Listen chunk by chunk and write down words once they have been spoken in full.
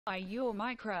You're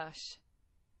my crush.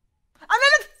 I'm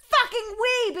not a fucking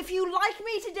weeb. If you like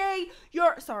me today,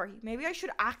 you're... Sorry, maybe I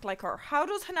should act like her. How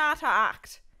does Hinata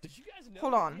act? Did you guys know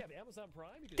Hold on. we have Amazon Prime?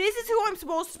 This is who I'm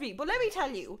supposed to be, but let me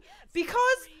tell you.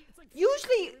 Because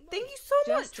usually... Thank you so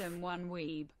much. Justin one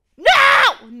weeb.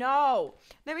 No! No!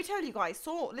 Let me tell you guys.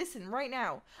 So, listen, right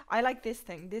now. I like this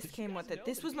thing. This came with it.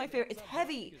 This was my favorite. It's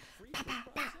heavy. Pa, pa,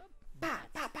 pa, pa,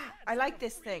 pa, pa. I like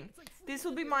this thing. This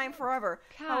will be mine forever.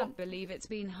 Can't believe it's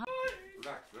been hard.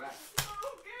 Relax, relax.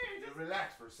 Okay.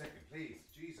 Relax for a second, please.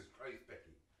 Jesus Christ,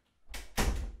 Becky.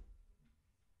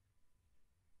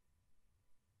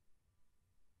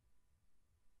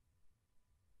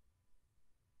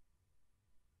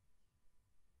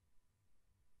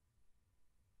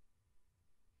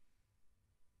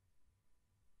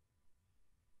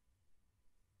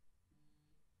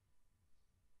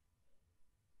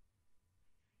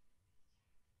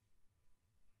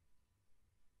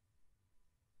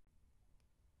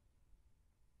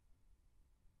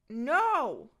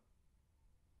 No!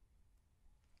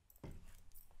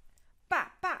 Ba,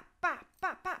 ba, ba,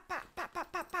 ba, ba, ba, ba, ba,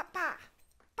 ba, ba, ba.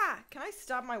 Ba. Can I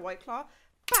stab my White Claw?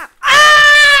 Ba.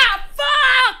 Ah!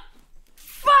 Fuck!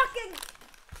 Fucking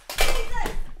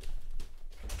Jesus!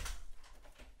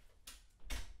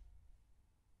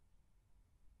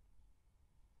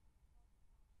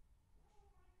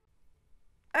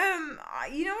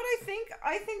 You know what I think?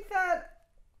 I think that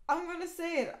I'm gonna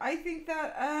say it. I think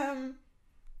that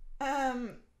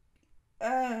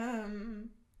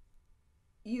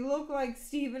you look like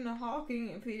Stephen Hawking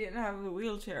if he didn't have a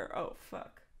wheelchair. Oh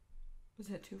fuck. Was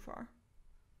that too far?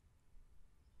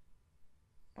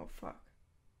 Oh fuck.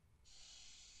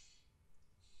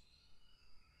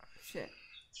 Oh, shit.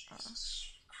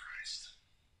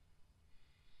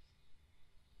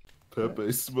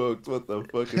 Pepe smoked. What the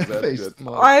fuck is that shit?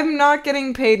 I'm not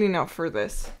getting paid enough for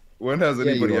this. When has Yeah,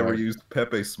 anybody you ever are. used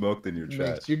Pepe smoked in your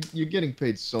Minx, chat? you're getting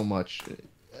paid so much, and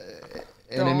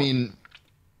I Don't. mean,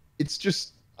 it's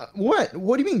just what?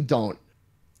 What do you mean don't?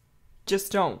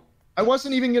 Just don't. I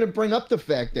wasn't even gonna bring up the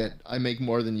fact that I make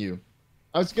more than you.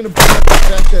 I was gonna bring up the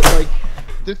fact that like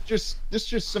this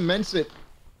just cements it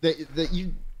that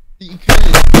you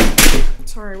kind of.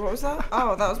 Sorry, what was that?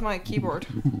 Oh, that was my keyboard.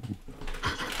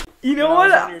 You know When I what?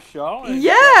 was on your show?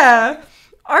 Yeah,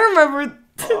 I remember.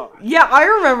 Yeah, I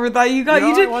remember that you got. You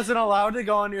You know I did. wasn't allowed to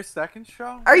go on your second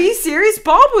show? Are you serious?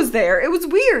 Bob was there. It was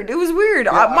weird. It was weird.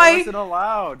 Yeah, I My, wasn't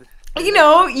allowed. you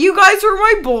know, you guys were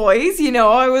my boys. You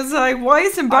know, I was like, why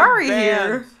isn't Barry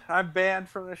here? I'm banned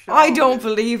from the show. I don't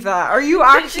believe that. Are you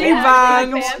actually Yeah, banned?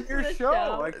 you're On banned. your the show.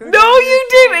 show. I couldn't No, go on you your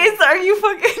didn't. show. Are you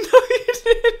fucking? No, you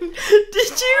didn't.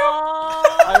 Did you?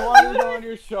 I wanted to go on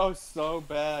your show so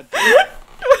bad. What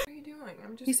are you doing?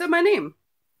 I'm just. He said my name,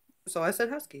 so I said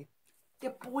Husky.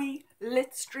 Your boy,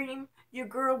 let's stream. Your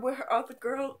girl with her other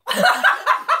girl.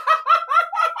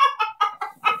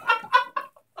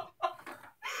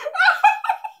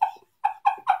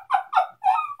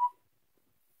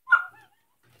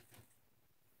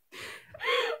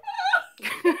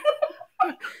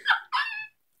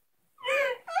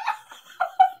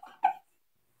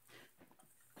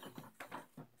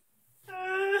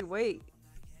 Wait.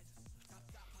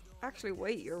 Actually,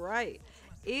 wait, you're right.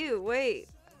 Ew, wait.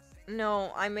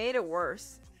 No, I made it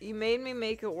worse. You made me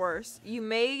make it worse. You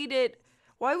made it...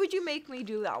 Why would you make me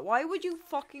do that? Why would you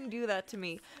fucking do that to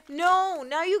me? No,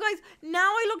 now you guys... Now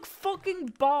I look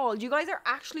fucking bald. You guys are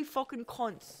actually fucking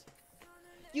cunts.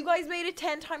 You guys made it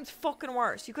 10 times fucking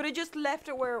worse. You could have just left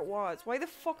it where it was. Why the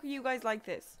fuck are you guys like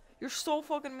this? You're so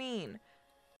fucking mean.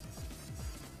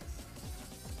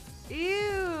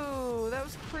 Ew, that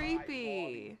was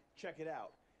creepy. Check it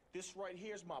out. This right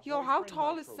here's my Yo, how boyfriend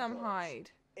tall is Nitro Sam Dogs,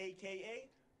 Hyde? AKA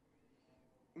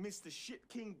Mr. Shit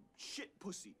King Shit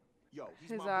Pussy. Yo, he's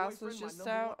His my ass boyfriend, was my just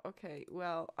number out. Okay,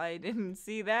 well, I didn't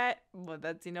see that, but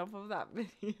that's enough of that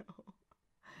video.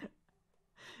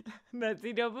 That's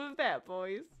enough of that,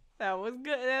 boys. That was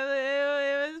good.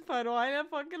 It was fun. Why not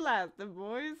fucking lasted,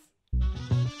 boys?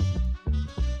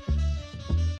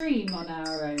 Stream on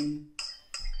our own.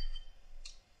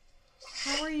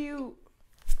 How are you?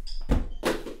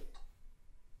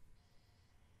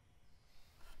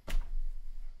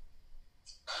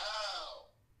 Ow!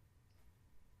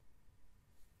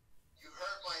 You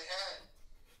hurt my head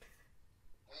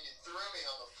when you threw me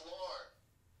on the floor.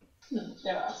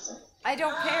 I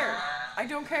don't care. I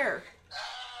don't care.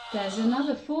 There's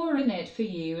another 4 in it for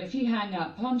you if you hang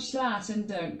up on Schlatt and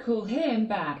don't call him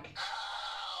back.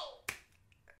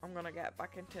 I'm gonna get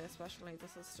back into special needs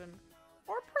assistant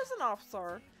or prison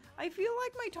officer. I feel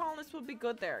like my tallness would be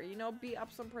good there. You know, beat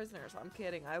up some prisoners. I'm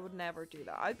kidding. I would never do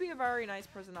that. I'd be a very nice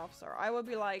prison officer. I would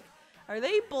be like, Are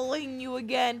they bullying you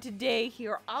again today?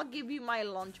 Here, I'll give you my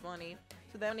lunch money.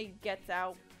 So then when he gets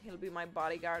out, he'll be my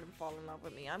bodyguard and fall in love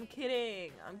with me. I'm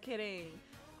kidding. I'm kidding.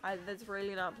 That's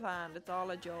really not planned. It's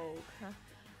all a joke.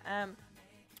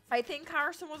 I think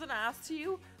Carson wasn't asked to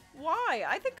you. Why?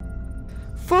 I think...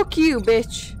 Fuck you,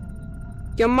 bitch.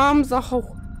 Your mom's a hoe.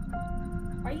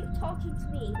 Are you talking to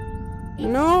me?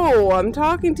 No, I'm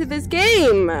talking to this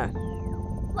game.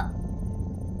 What?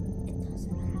 It doesn't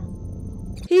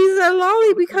have... He's a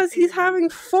lolly because he's having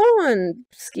fun.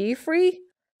 Ski free.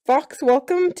 Fox,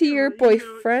 welcome to your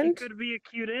boyfriend. You could be a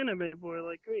cute anime boy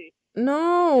like me.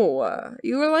 No,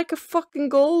 you were like a fucking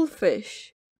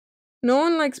goldfish. No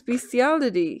one likes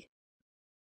bestiality.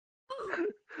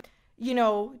 You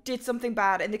know, did something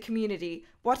bad in the community.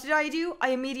 What did I do?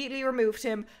 I immediately removed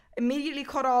him, immediately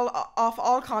cut off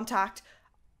all contact.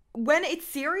 When it's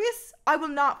serious, I will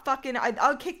not fucking...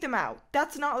 I'll kick them out.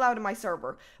 That's not allowed in my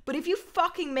server. But if you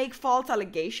fucking make false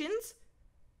allegations...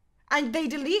 And they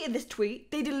deleted this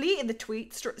tweet. They deleted the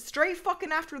tweet straight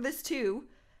fucking after this too.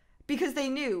 Because they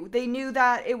knew. They knew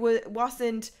that it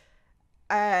wasn't...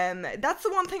 that's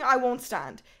the one thing I won't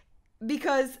stand.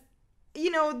 Because...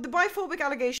 You know, the biphobic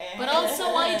allegation. But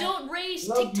also, I don't rate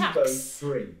Tic Tacs.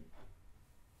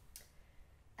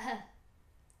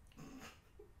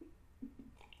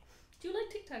 Do you like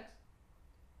Tic Tacs?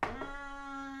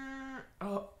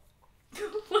 Oh.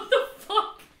 What the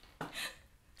fuck?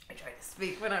 I tried to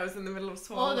speak when I was in the middle of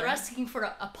swallowing. Oh, they're asking for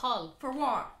a poll. For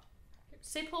what?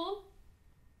 Say poll.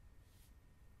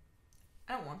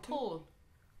 I don't want to. Poll.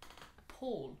 A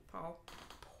poll. Paul.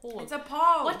 Poll. It's a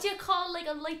poll. What do you call like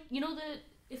a light? You know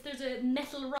if there's a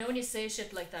metal rock. You know when you say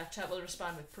shit like that, chat will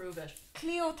respond with prove it.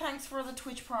 Cleo, thanks for the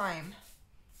Twitch Prime.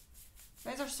 You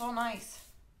guys are so nice.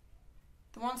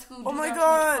 The ones who do their Twitch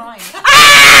Prime.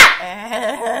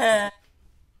 Ah!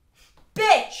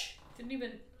 Bitch!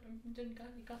 Didn't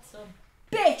got some.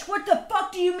 Bitch, what the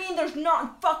fuck do you mean there's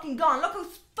nothing fucking gone? Look how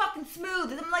fucking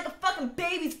smooth. I'm like a fucking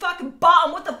baby's fucking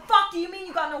bottom. What the fuck do you mean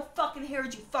you got no fucking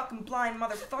hairs, you fucking blind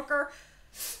motherfucker?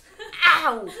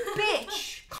 Ow,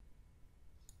 bitch!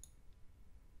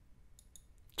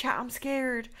 Chat, I'm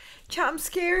scared. Chat, I'm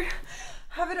scared.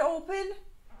 Have it open.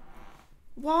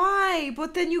 Why?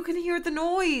 But then you can hear the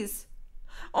noise.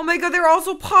 Oh my god, they're all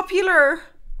so popular.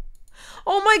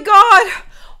 Oh my god.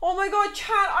 Oh my god,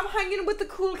 chat, I'm hanging with the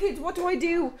cool kids. What do I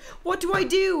do? What do I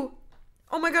do?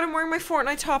 Oh my god, I'm wearing my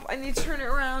Fortnite top. I need to turn it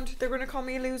around. They're going to call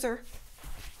me a loser.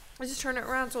 I just turn it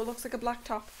around so it looks like a black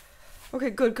top. Okay,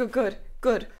 good.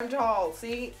 I'm tall,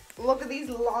 see? Look at these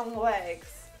long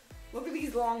legs. Look at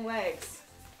these long legs.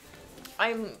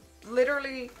 I'm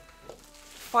literally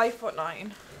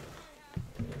 5'9".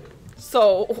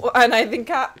 So, and I think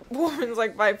Catwoman's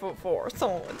like 5'4",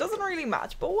 so it doesn't really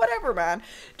match, but whatever, man.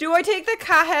 Do I take the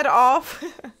cat head off,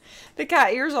 the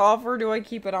cat ears off, or do I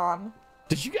keep it on?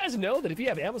 Did you guys know that if you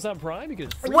have Amazon Prime, you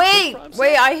get free Wait, Prime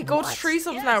I subs? go to 3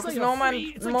 subs now, because it's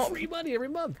like free money every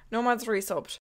month. No man's 3 subbed.